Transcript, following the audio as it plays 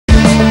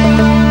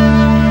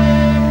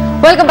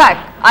Welcome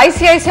back.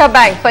 ICICI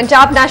Bank,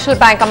 Punjab National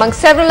Bank, among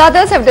several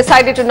others, have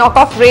decided to knock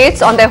off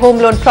rates on their home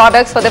loan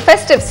products for the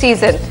festive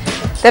season.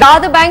 There are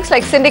other banks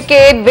like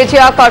Syndicate,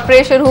 Vijaya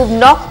Corporation who've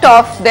knocked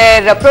off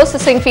their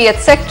processing fee,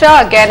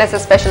 etc., again as a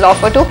special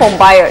offer to home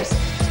buyers.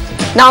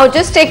 Now,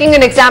 just taking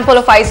an example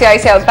of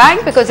ICICI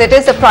Bank, because it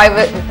is the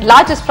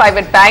largest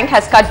private bank,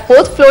 has cut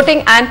both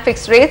floating and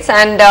fixed rates,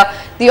 and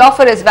the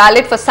offer is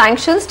valid for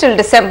sanctions till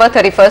December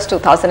 31st,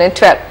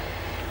 2012.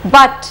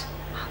 But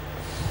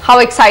how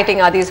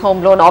exciting are these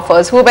home loan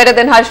offers? Who better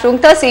than Harsh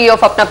Roongta, CEO of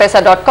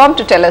apnapesa.com,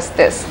 to tell us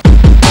this?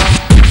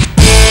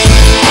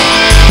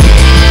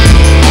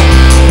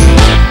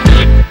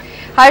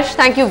 Harsh,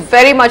 thank you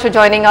very much for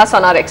joining us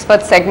on our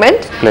expert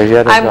segment.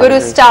 Pleasure. I'm going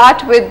to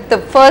start with the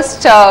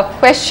first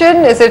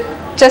question. Is it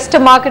just a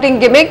marketing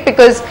gimmick?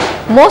 Because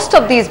most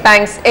of these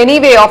banks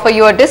anyway offer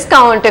you a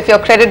discount if your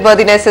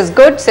creditworthiness is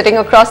good, sitting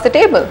across the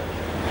table.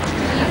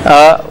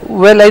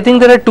 Well, I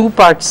think there are two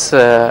parts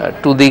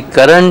to the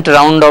current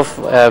round of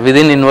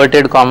within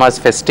inverted commas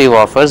festive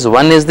offers.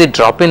 One is the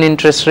drop in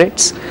interest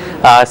rates.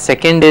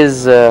 Second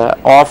is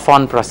off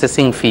on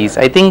processing fees.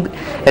 I think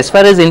as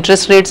far as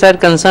interest rates are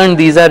concerned,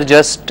 these are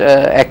just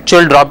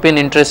actual drop in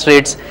interest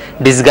rates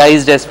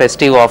disguised as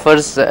festive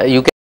offers.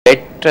 You can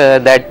get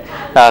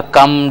that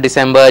come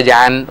December,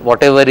 Jan,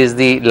 whatever is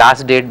the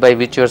last date by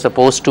which you are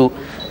supposed to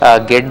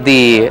get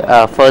the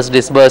first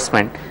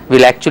disbursement,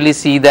 will actually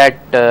see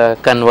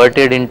that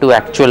converted into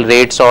actual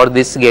rates, or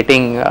this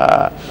getting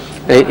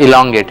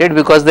elongated,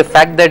 because the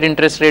fact that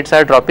interest rates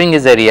are dropping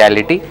is a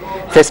reality.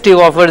 Festive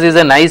offers is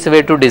a nice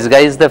way to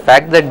disguise the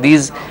fact that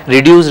these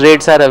reduced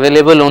rates are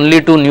available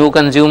only to new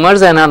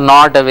consumers and are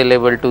not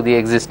available to the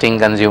existing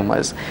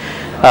consumers.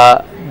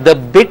 The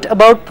bit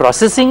about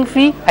processing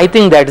fee, I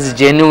think that is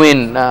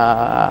genuine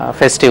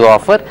festive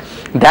offer.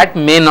 That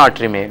may not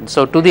remain.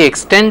 So to the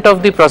extent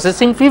of the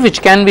processing fee,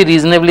 which can be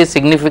reasonably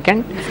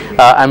significant,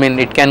 I mean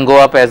it can go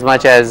up as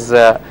much as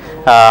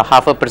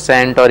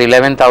 0.5% or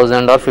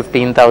 11,000 or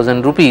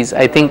 15,000 rupees.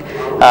 I think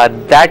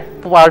that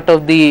part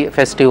of the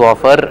festive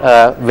offer,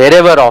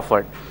 wherever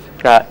offered,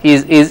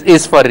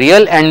 is for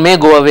real and may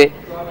go away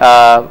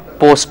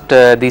post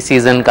the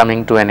season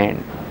coming to an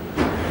end.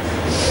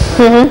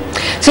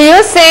 So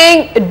you're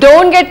saying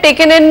don't get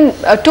taken in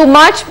too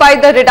much by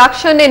the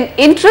reduction in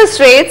interest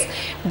rates,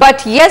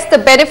 but yes, the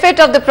benefit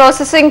of the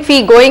processing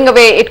fee going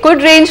away, it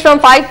could range from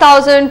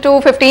 5,000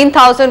 to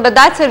 15,000, but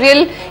that's a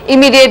real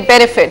immediate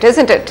benefit,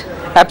 isn't it?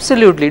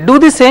 Absolutely. Do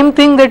the same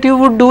thing that you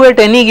would do at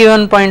any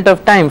given point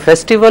of time,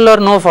 festival or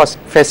no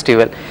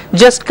festival.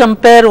 Just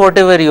compare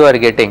whatever you are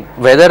getting,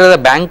 whether the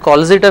bank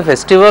calls it a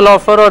festival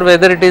offer or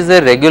whether it is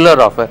a regular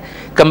offer.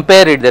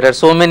 Compare it. There are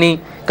so many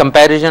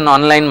comparison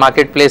online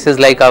marketplaces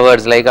like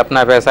ours, like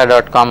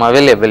apnapesa.com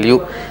available.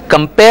 You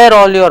compare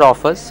all your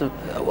offers.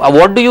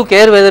 What do you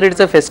care whether it's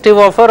a festive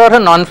offer or a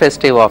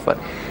non-festive offer,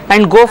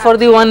 and go for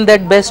the one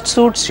that best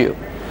suits you.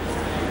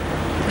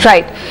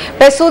 Right,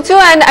 best suits you.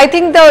 And I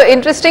think the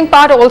interesting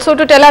part also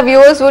to tell our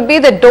viewers would be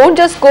that don't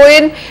just go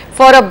in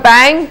for a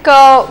bank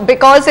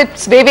because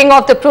it's waiving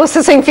off the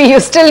processing fee. You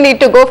still need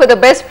to go for the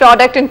best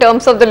product in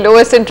terms of the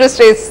lowest interest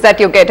rates that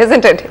you get,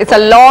 isn't it? It's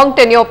a long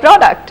tenure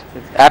product.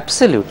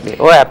 Absolutely.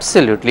 Oh,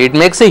 absolutely. It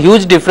makes a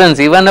huge difference.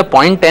 Even a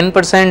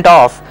 0.10%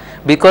 off,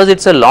 because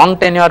it's a long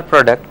tenure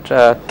product,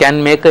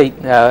 can make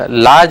a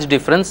large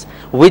difference,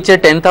 which a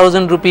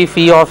 10,000 rupee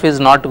fee off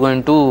is not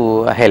going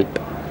to help.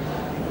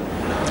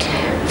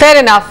 Fair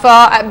enough.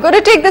 I'm going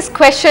to take this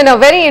question, a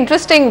very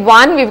interesting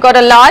one. We've got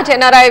a large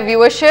NRI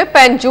viewership,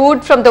 and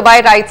Jude from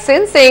Dubai writes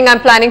in saying, I'm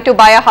planning to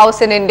buy a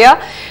house in India,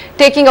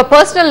 taking a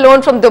personal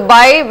loan from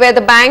Dubai, where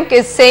the bank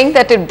is saying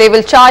that they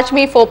will charge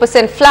me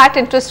 4% flat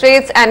interest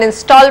rates and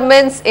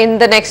installments in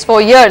the next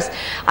 4 years.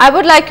 I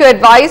would like your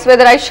advice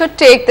whether I should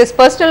take this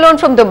personal loan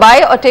from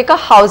Dubai or take a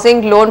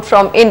housing loan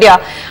from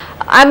India.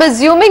 I'm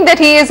assuming that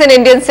he is an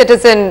Indian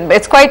citizen.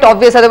 It's quite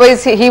obvious,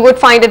 otherwise he would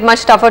find it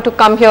much tougher to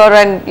come here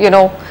and, you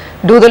know,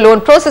 do the loan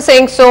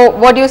processing. So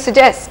what do you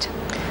suggest?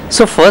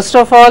 So first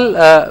of all,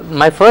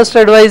 my first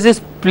advice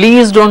is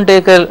please don't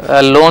take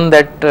a loan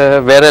that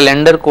where a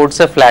lender quotes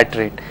a flat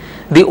rate.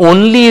 The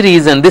only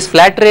reason this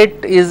flat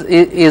rate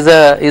is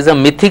a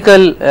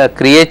mythical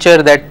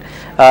creature that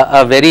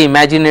a very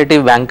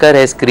imaginative banker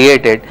has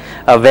created.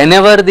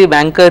 Whenever the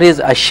banker is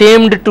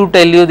ashamed to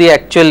tell you the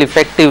actual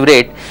effective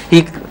rate,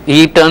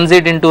 he turns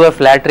it into a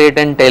flat rate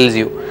and tells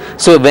you.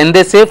 So when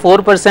they say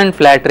 4%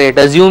 flat rate,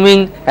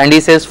 assuming, and he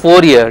says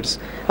 4 years,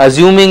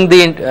 assuming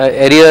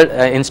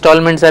the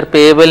installments are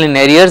payable in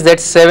arrears,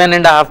 that's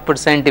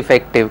 7.5%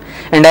 effective,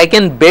 and I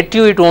can bet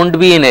you it won't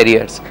be in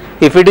arrears.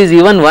 If it is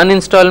even one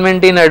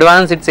installment in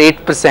advance, it's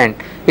 8%.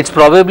 It's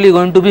probably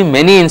going to be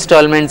many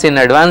installments in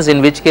advance,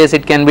 in which case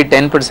it can be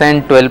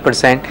 10%,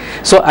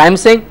 12%. So I am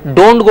saying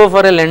don't go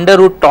for a lender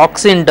who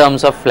talks in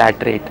terms of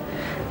flat rate.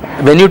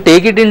 When you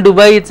take it in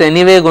Dubai, it's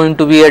anyway going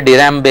to be a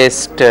dirham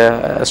based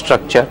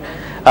structure.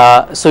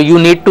 So you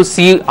need to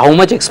see how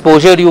much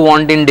exposure you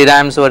want in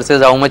dirhams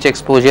versus how much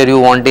exposure you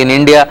want in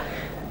India.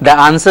 The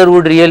answer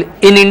would in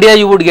India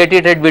you would get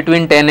it at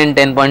between 10 and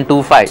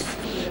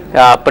 10.25.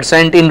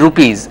 percent in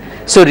rupees.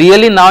 So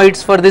really now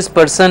it's for this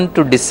person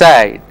to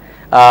decide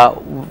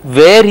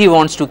where he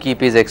wants to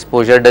keep his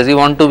exposure. Does he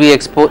want to be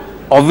exposed?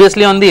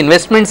 Obviously on the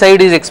investment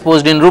side is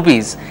exposed in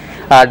rupees.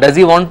 Does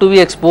he want to be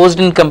exposed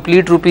in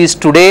complete rupees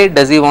today?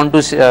 Does he want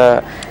to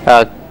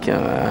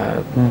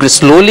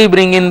slowly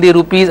bring in the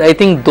rupees? I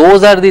think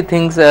those are the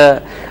things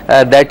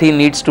that he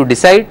needs to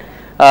decide.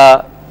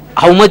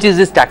 How much is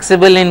his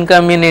taxable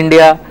income in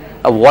India?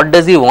 What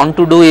does he want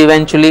to do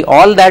eventually?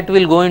 All that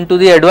will go into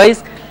the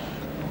advice.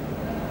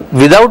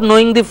 Without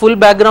knowing the full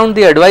background,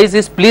 the advice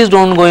is please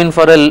don't go in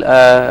for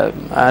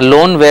a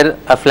loan where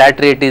a flat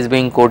rate is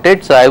being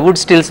quoted. So I would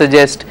still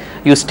suggest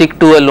you stick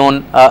to a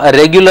loan, a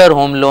regular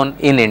home loan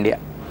in India.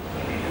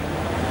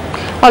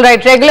 All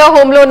right, regular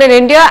home loan in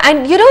India.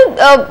 And you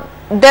know,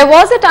 there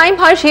was a time,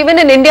 Harsh, even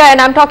in India,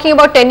 and I'm talking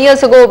about 10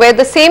 years ago, where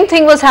the same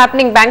thing was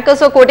happening. Bankers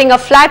were quoting a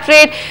flat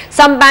rate,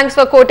 some banks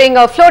were quoting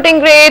a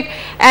floating rate,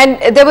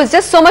 and there was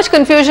just so much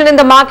confusion in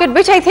the market,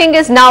 which I think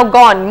is now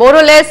gone. More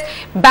or less,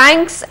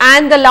 banks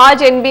and the large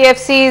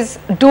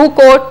NBFCs do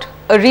quote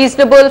a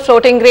reasonable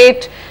floating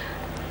rate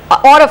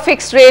or a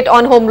fixed rate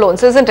on home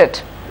loans, isn't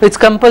it? It's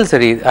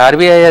compulsory.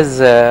 RBI has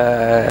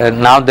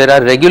now there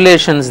are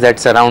regulations that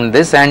surround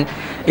this, and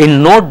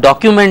in no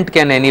document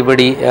can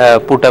anybody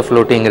put a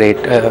floating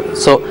rate.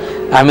 So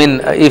I mean,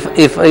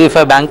 if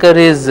a banker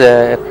is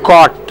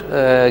caught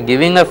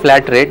giving a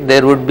flat rate,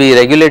 there would be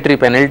regulatory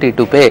penalty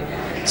to pay.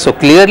 So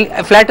clearly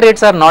flat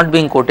rates are not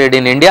being quoted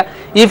in India.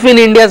 If in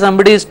India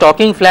somebody is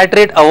talking flat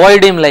rate,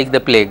 avoid him like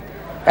the plague.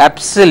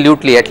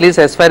 Absolutely, at least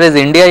as far as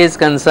India is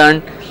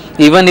concerned.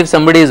 Even if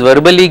somebody is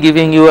verbally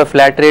giving you a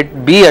flat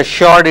rate, be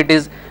assured it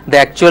is the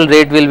actual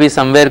rate will be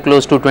somewhere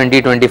close to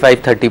 20, 25,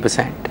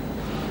 30%.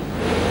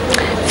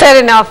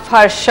 Fair enough,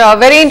 Harsh.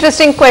 Very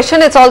interesting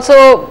question. It's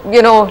also,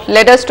 you know,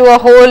 led us to a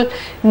whole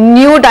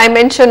new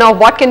dimension of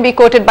what can be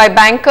quoted by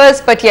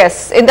bankers. But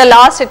yes, in the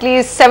last at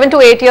least 7 to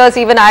 8 years,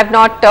 even I have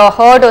not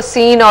heard or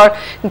seen or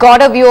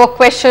got a view or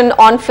question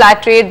on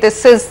flat rate.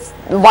 This is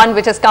one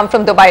which has come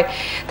from Dubai.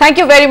 Thank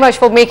you very much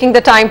for making the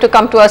time to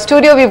come to our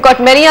studio. We've got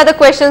many other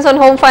questions on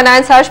home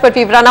finance, Harsh, but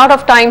we've run out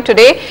of time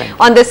today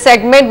on this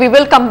segment. We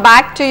will come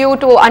back to you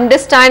to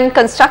understand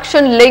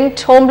construction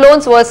linked home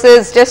loans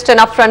versus just an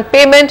upfront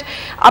payment,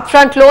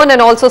 upfront loan, and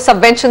also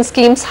subvention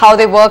schemes, how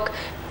they work,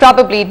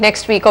 probably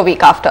next week or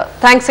week after.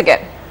 Thanks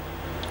again.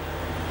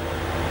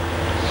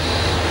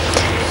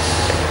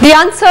 The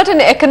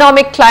uncertain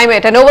economic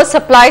climate and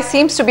oversupply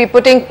seems to be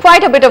putting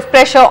quite a bit of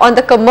pressure on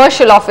the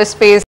commercial office space.